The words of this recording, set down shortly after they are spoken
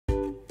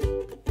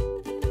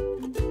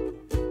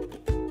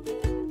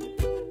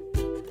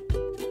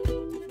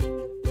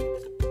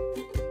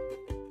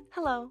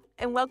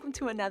and welcome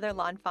to another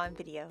Lawn Fawn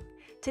video.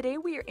 Today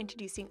we are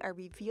introducing our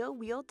Reveal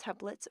Wheel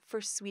templates for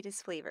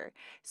Sweetest Flavor.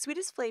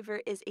 Sweetest Flavor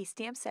is a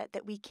stamp set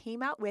that we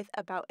came out with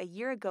about a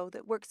year ago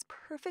that works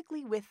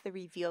perfectly with the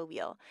Reveal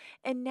Wheel.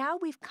 And now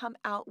we've come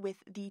out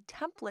with the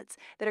templates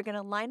that are going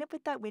to line up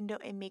with that window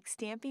and make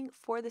stamping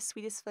for the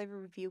Sweetest Flavor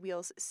Reveal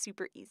Wheels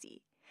super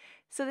easy.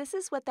 So this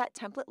is what that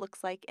template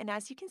looks like, and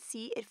as you can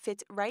see, it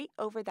fits right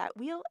over that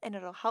wheel and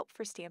it'll help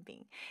for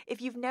stamping.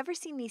 If you've never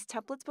seen these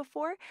templates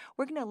before,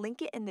 we're going to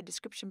link it in the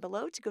description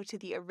below to go to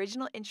the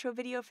original intro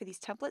video for these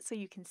templates so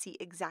you can see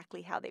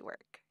exactly how they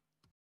work.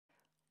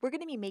 We're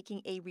going to be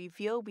making a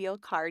Reveal Wheel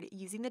card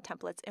using the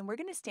templates, and we're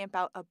going to stamp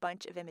out a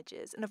bunch of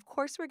images. And of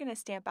course, we're going to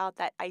stamp out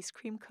that ice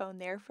cream cone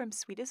there from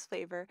Sweetest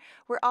Flavor.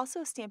 We're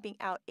also stamping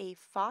out a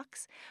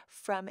fox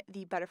from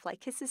the Butterfly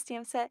Kisses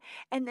stamp set,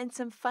 and then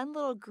some fun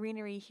little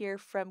greenery here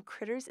from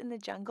Critters in the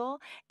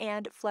Jungle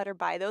and Flutter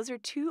By. Those are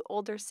two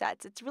older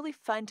sets. It's really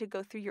fun to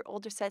go through your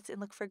older sets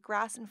and look for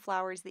grass and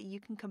flowers that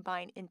you can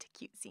combine into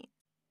cute scenes.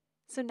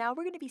 So now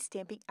we're going to be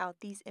stamping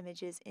out these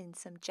images in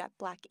some jet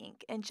black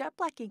ink. And jet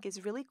black ink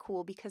is really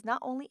cool because not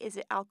only is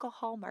it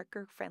alcohol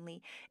marker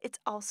friendly, it's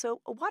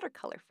also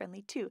watercolor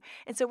friendly too.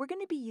 And so we're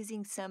going to be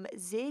using some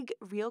Zig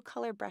Real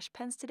Color brush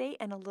pens today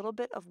and a little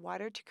bit of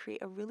water to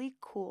create a really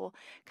cool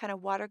kind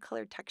of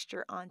watercolor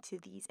texture onto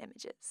these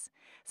images.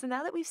 So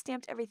now that we've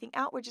stamped everything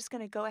out, we're just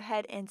going to go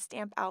ahead and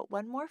stamp out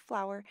one more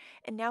flower,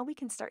 and now we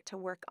can start to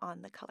work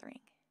on the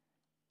coloring.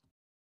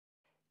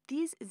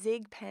 These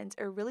Zig pens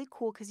are really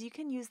cool because you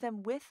can use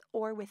them with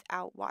or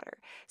without water.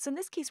 So in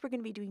this case, we're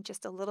going to be doing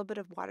just a little bit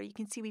of water. You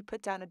can see we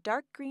put down a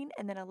dark green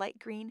and then a light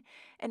green.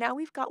 And now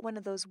we've got one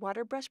of those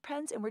water brush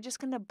pens, and we're just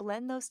going to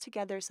blend those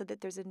together so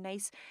that there's a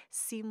nice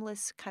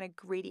seamless kind of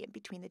gradient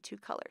between the two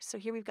colors. So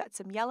here we've got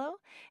some yellow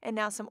and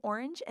now some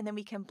orange, and then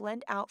we can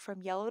blend out from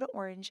yellow to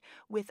orange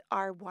with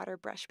our water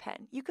brush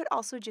pen. You could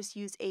also just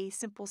use a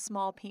simple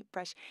small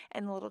paintbrush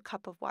and a little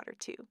cup of water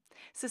too.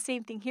 So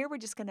same thing here, we're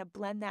just going to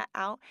blend that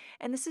out.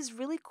 And this is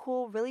really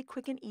cool, really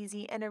quick and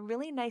easy, and a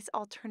really nice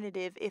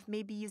alternative if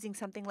maybe using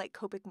something like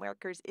Copic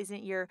markers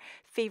isn't your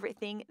favorite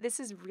thing. This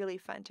is really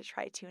fun to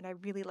try too, and I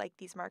really like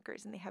these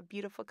markers, and they have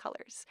beautiful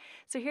colors.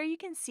 So here you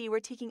can see we're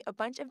taking a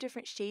bunch of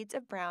different shades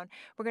of brown.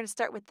 We're going to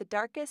start with the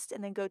darkest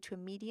and then go to a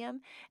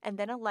medium and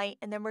then a light,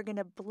 and then we're going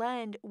to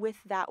blend with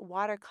that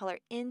watercolor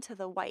into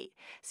the white.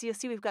 So you'll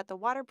see we've got the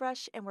water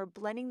brush and we're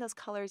blending those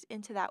colors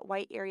into that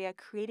white area,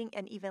 creating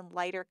an even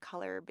lighter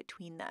color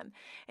between them.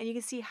 And you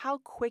can see how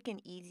quick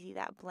and easy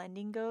that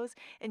blending goes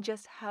and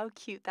just how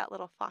cute that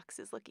little fox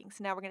is looking.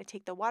 So now we're going to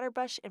take the water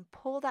brush and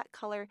pull that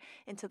color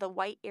into the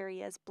white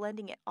areas,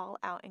 blending it all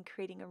out and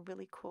creating a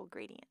really cool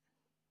gradient.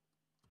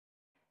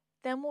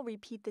 Then we'll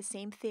repeat the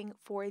same thing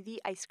for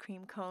the ice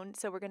cream cone.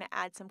 So we're going to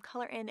add some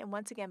color in and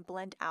once again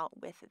blend out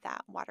with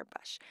that water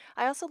brush.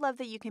 I also love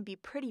that you can be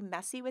pretty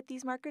messy with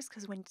these markers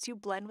because when you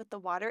blend with the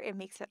water, it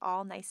makes it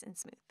all nice and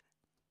smooth.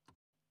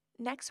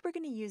 Next, we're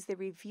going to use the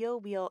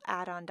Reveal Wheel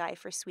add-on die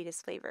for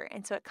Sweetest Flavor.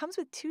 And so it comes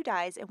with two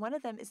dies, and one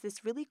of them is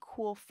this really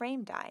cool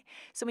frame die.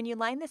 So when you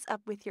line this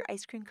up with your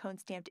ice cream cone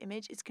stamped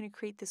image, it's going to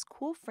create this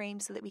cool frame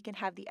so that we can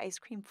have the ice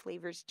cream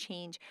flavors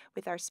change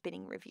with our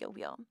spinning Reveal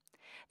Wheel.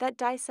 That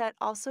die set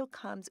also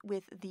comes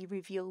with the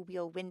Reveal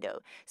Wheel window.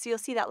 So you'll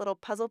see that little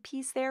puzzle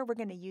piece there. We're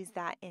going to use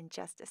that in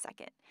just a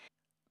second.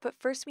 But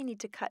first we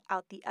need to cut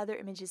out the other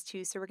images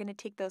too, so we're going to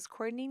take those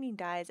coordinating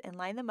dies and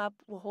line them up.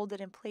 We'll hold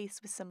it in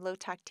place with some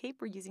low-tack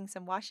tape. We're using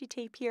some washi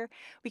tape here.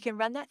 We can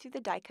run that through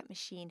the die cut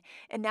machine,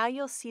 and now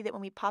you'll see that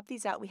when we pop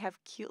these out, we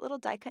have cute little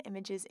die cut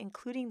images,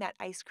 including that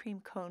ice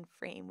cream cone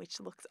frame, which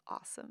looks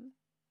awesome.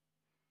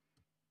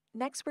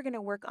 Next, we're going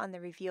to work on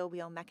the Reveal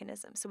Wheel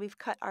mechanism. So we've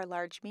cut our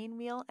large main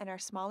wheel and our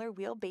smaller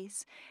wheel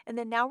base, and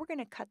then now we're going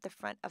to cut the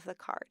front of the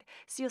card.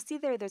 So you'll see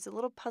there's a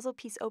little puzzle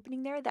piece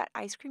opening there. That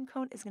ice cream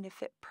cone is going to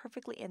fit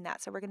perfectly in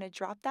that. So we're going to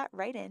drop that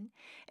right in,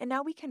 and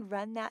now we can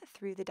run that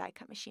through the die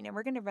cut machine, and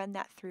we're going to run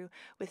that through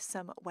with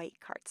some white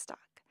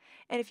cardstock.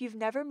 And if you've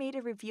never made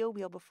a Reveal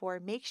Wheel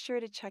before, make sure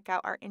to check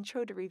out our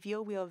Intro to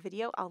Reveal Wheel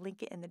video. I'll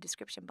link it in the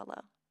description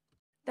below.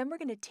 Then we're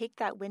going to take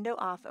that window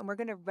off and we're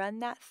going to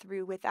run that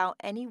through without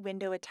any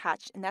window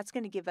attached, and that's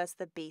going to give us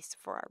the base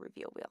for our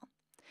Reveal Wheel.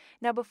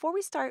 Now before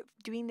we start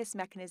doing this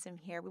mechanism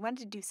here, we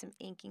wanted to do some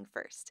inking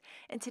first.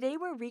 And today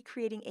we're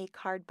recreating a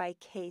card by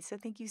Kay, so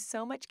thank you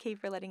so much Kay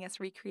for letting us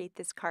recreate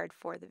this card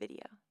for the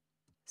video.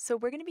 So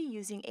we're going to be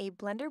using a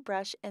blender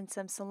brush and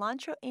some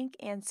cilantro ink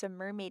and some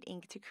mermaid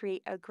ink to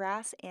create a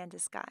grass and a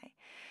sky.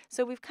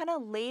 So we've kind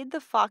of laid the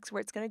fox where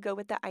it's going to go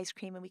with the ice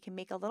cream, and we can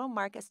make a little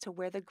mark as to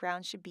where the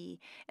ground should be,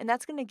 and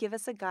that's going to give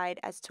us a guide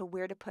as to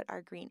where to put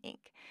our green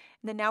ink.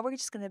 And then now we're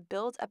just going to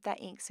build up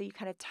that ink, so you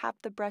kind of tap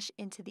the brush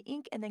into the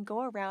ink and then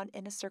go around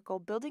in a circle,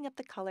 building up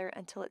the color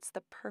until it's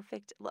the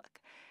perfect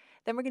look.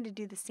 Then we're going to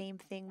do the same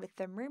thing with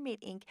the mermaid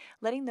ink,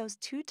 letting those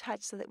two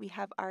touch so that we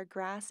have our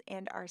grass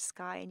and our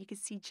sky, and you can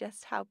see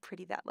just how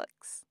pretty that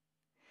looks.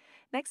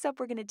 Next up,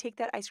 we're going to take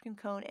that ice cream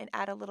cone and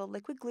add a little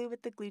liquid glue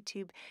with the glue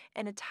tube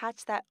and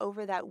attach that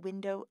over that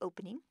window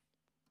opening.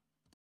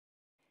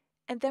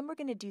 And then we're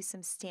going to do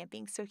some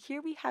stamping. So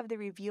here we have the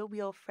reveal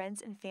wheel friends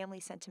and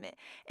family sentiment.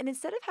 And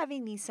instead of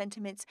having these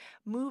sentiments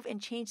move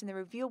and change in the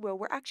reveal wheel,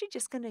 we're actually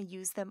just going to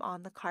use them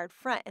on the card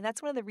front. And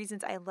that's one of the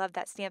reasons I love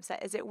that stamp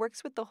set, is it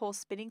works with the whole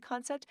spinning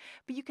concept,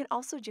 but you can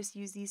also just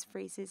use these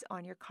phrases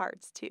on your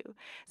cards too.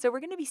 So we're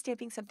going to be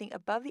stamping something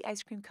above the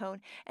ice cream cone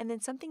and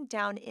then something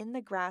down in the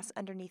grass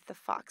underneath the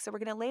fox. So we're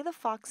going to lay the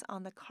fox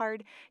on the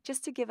card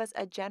just to give us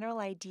a general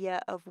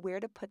idea of where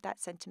to put that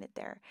sentiment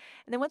there.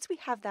 And then once we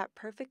have that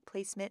perfect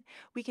placement,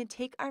 we can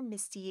take our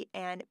MISTI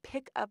and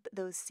pick up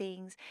those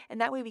sayings,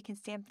 and that way we can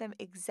stamp them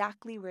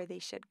exactly where they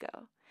should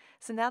go.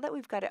 So now that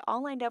we've got it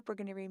all lined up, we're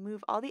going to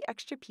remove all the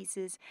extra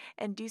pieces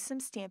and do some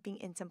stamping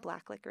in some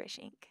black licorice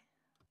ink.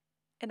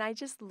 And I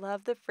just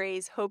love the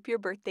phrase, "Hope your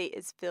birthday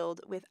is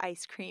filled with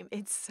ice cream."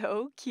 It's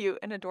so cute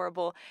and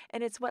adorable,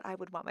 and it's what I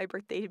would want my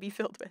birthday to be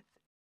filled with.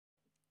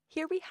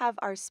 Here we have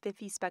our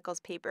spiffy speckles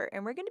paper,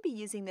 and we're going to be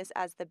using this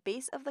as the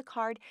base of the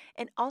card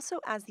and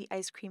also as the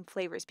ice cream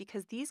flavors,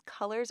 because these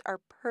colors are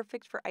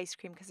perfect for ice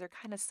cream because they're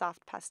kind of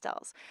soft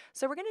pastels.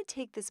 So we're going to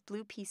take this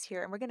blue piece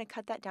here and we're going to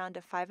cut that down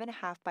to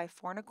 5.5 by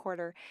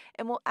 4.25,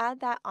 and we'll add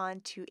that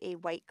onto a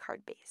white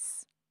card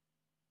base.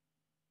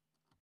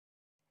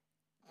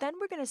 Then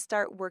we're going to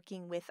start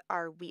working with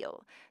our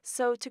wheel.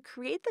 So to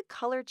create the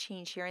color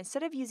change here,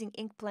 instead of using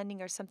ink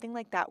blending or something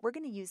like that, we're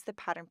going to use the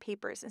pattern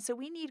papers. And so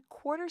we need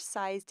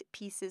quarter-sized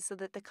pieces so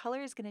that the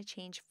color is going to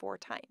change 4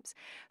 times.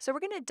 So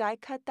we're going to die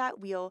cut that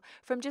wheel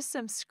from just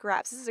some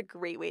scraps. This is a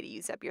great way to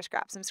use up your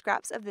scraps. Some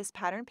scraps of this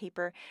pattern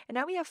paper. And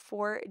now we have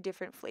 4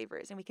 different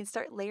flavors, and we can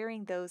start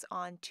layering those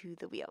onto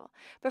the wheel.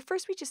 But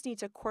first we just need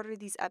to quarter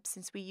these up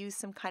since we use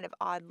some kind of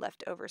odd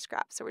leftover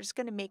scraps. So we're just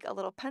going to make a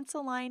little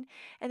pencil line,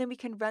 and then we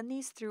can run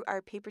these through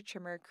our paper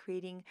trimmer,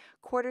 creating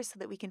quarters so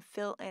that we can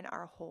fill in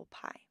our whole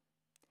pie.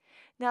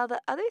 Now,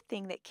 the other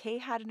thing that Kay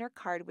had in her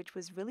card, which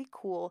was really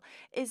cool,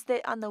 is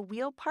that on the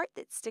wheel part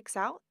that sticks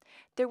out,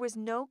 there was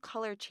no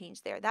color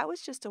change there. That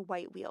was just a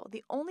white wheel.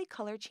 The only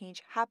color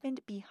change happened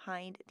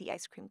behind the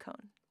ice cream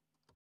cone.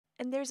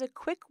 And there's a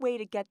quick way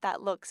to get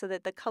that look so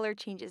that the color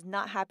change is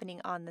not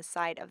happening on the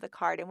side of the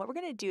card. And what we're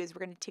going to do is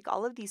we're going to take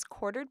all of these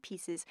quartered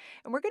pieces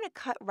and we're going to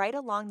cut right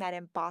along that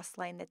embossed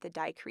line that the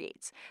die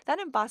creates. That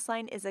embossed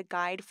line is a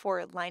guide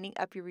for lining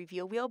up your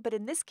reveal wheel, but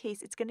in this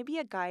case, it's going to be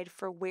a guide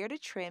for where to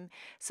trim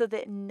so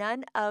that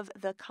none of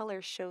the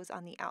color shows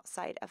on the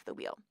outside of the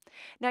wheel.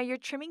 Now, your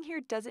trimming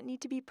here doesn't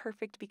need to be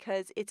perfect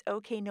because it's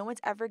okay. No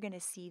one's ever going to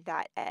see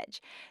that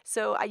edge.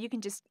 So you can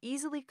just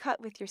easily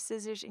cut with your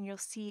scissors and you'll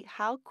see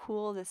how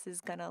cool this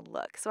is going to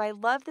look. So I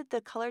love that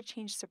the color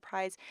change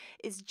surprise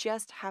is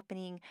just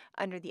happening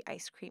under the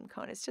ice cream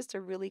cone. It's just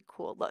a really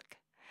cool look.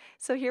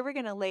 So here we're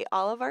going to lay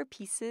all of our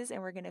pieces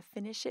and we're going to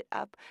finish it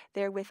up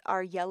there with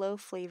our yellow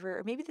flavor,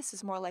 or maybe this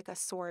is more like a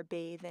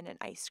sorbet than an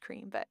ice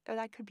cream, but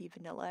that could be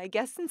vanilla, I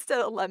guess, instead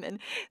of lemon.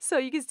 So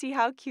you can see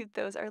how cute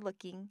those are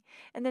looking.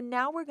 And then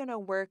now we're going to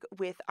work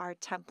with our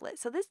template.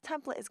 So this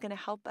template is going to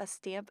help us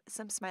stamp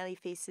some smiley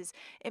faces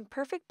in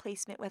perfect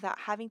placement without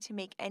having to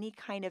make any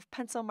kind of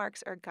pencil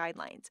marks or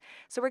guidelines.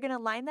 So we're going to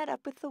line that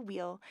up with the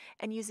wheel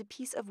and use a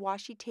piece of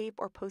washi tape,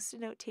 or post-it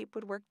note tape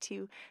would work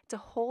too, to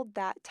hold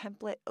that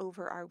template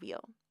over our wheel.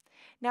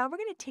 Now we're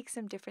going to take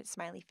some different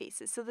smiley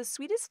faces. So the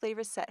Sweetest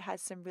Flavor set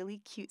has some really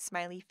cute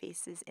smiley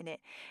faces in it.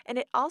 And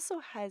it also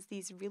has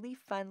these really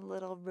fun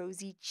little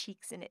rosy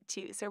cheeks in it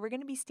too. So we're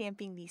going to be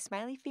stamping the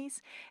smiley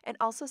face and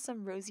also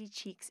some rosy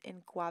cheeks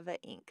in guava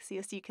ink. So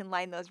you can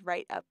line those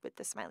right up with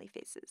the smiley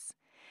faces.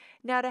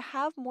 Now, to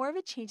have more of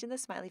a change in the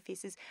smiley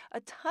faces, a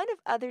ton of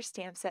other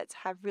stamp sets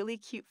have really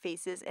cute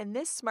faces, and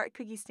this Smart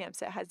Cookie stamp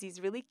set has these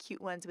really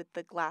cute ones with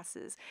the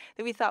glasses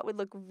that we thought would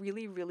look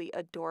really, really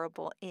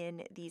adorable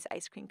in these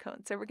ice cream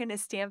cones. So we're going to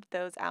stamp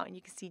those out, and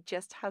you can see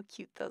just how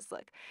cute those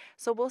look.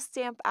 So we'll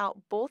stamp out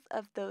both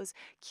of those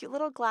cute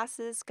little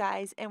glasses,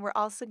 guys, and we're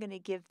also going to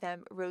give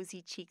them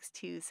rosy cheeks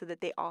too, so that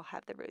they all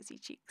have the rosy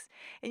cheeks.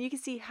 And you can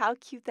see how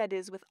cute that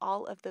is with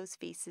all of those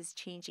faces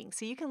changing.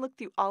 So you can look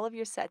through all of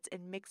your sets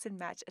and mix and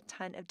match a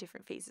ton of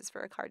different faces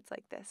for cards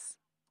like this.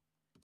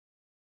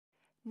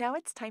 Now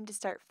it's time to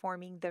start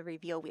forming the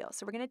reveal wheel.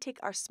 So we're going to take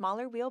our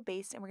smaller wheel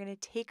base and we're going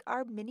to take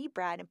our mini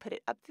brad and put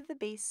it up through the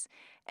base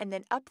and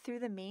then up through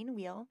the main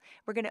wheel.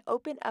 We're going to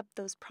open up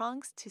those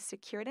prongs to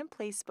secure it in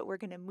place, but we're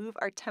going to move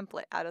our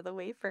template out of the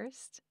way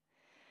first.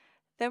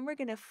 Then we're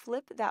going to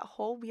flip that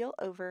whole wheel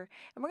over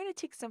and we're going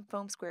to take some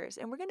foam squares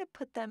and we're going to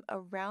put them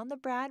around the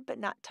brad but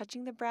not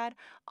touching the brad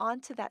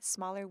onto that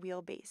smaller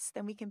wheel base.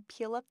 Then we can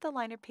peel up the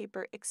liner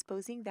paper,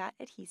 exposing that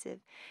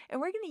adhesive,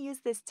 and we're going to use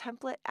this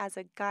template as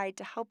a guide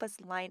to help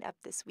us line up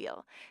this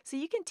wheel. So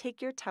you can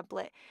take your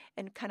template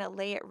and kind of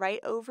lay it right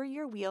over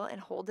your wheel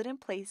and hold it in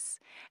place,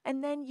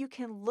 and then you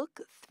can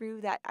look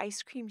through that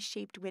ice cream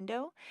shaped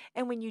window,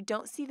 and when you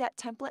don't see that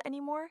template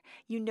anymore,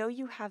 you know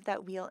you have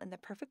that wheel in the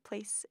perfect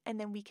place, and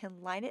then we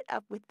can line it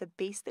up with the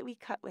base that we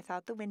cut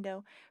without the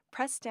window,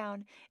 press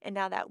down, and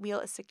now that wheel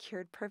is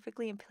secured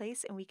perfectly in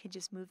place and we can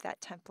just move that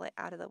template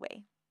out of the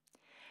way.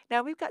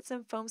 Now we've got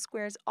some foam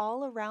squares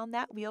all around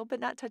that wheel, but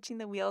not touching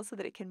the wheel so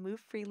that it can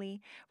move freely.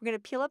 We're going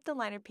to peel up the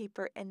liner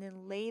paper and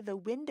then lay the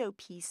window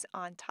piece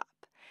on top.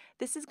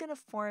 This is going to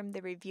form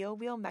the reveal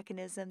wheel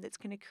mechanism that's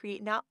going to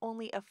create not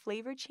only a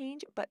flavor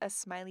change, but a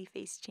smiley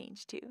face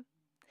change too.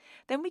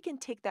 Then we can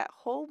take that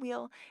whole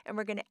wheel and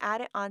we're going to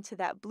add it onto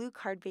that blue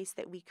card vase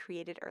that we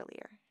created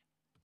earlier.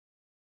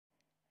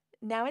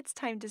 Now it's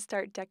time to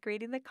start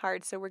decorating the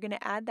card, so we're going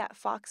to add that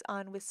fox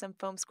on with some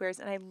foam squares,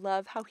 and I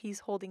love how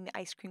he's holding the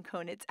ice cream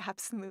cone. It's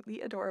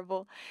absolutely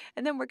adorable.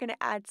 And then we're going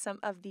to add some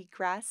of the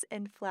grass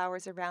and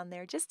flowers around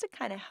there just to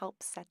kind of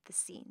help set the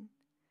scene.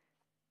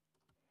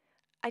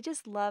 I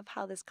just love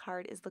how this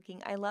card is looking.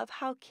 I love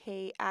how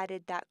Kay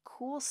added that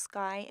cool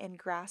sky and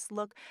grass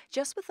look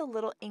just with a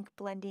little ink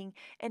blending.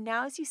 And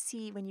now as you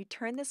see, when you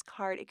turn this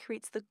card, it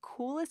creates the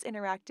coolest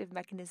interactive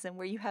mechanism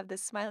where you have the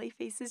smiley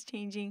faces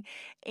changing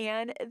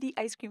and the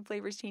ice cream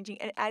flavors changing.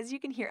 And as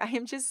you can hear, I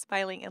am just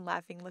smiling and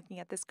laughing looking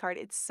at this card.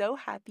 It's so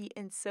happy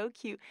and so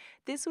cute.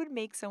 This would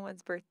make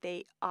someone's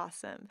birthday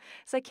awesome.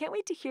 So I can't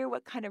wait to hear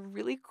what kind of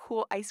really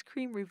cool ice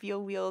cream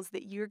reveal wheels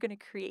that you're going to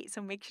create.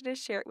 So make sure to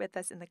share it with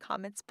us in the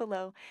comments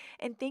below.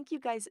 And thank you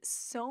guys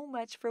so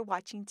much for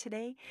watching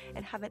today,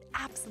 and have an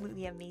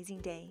absolutely amazing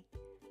day.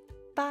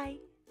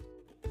 Bye!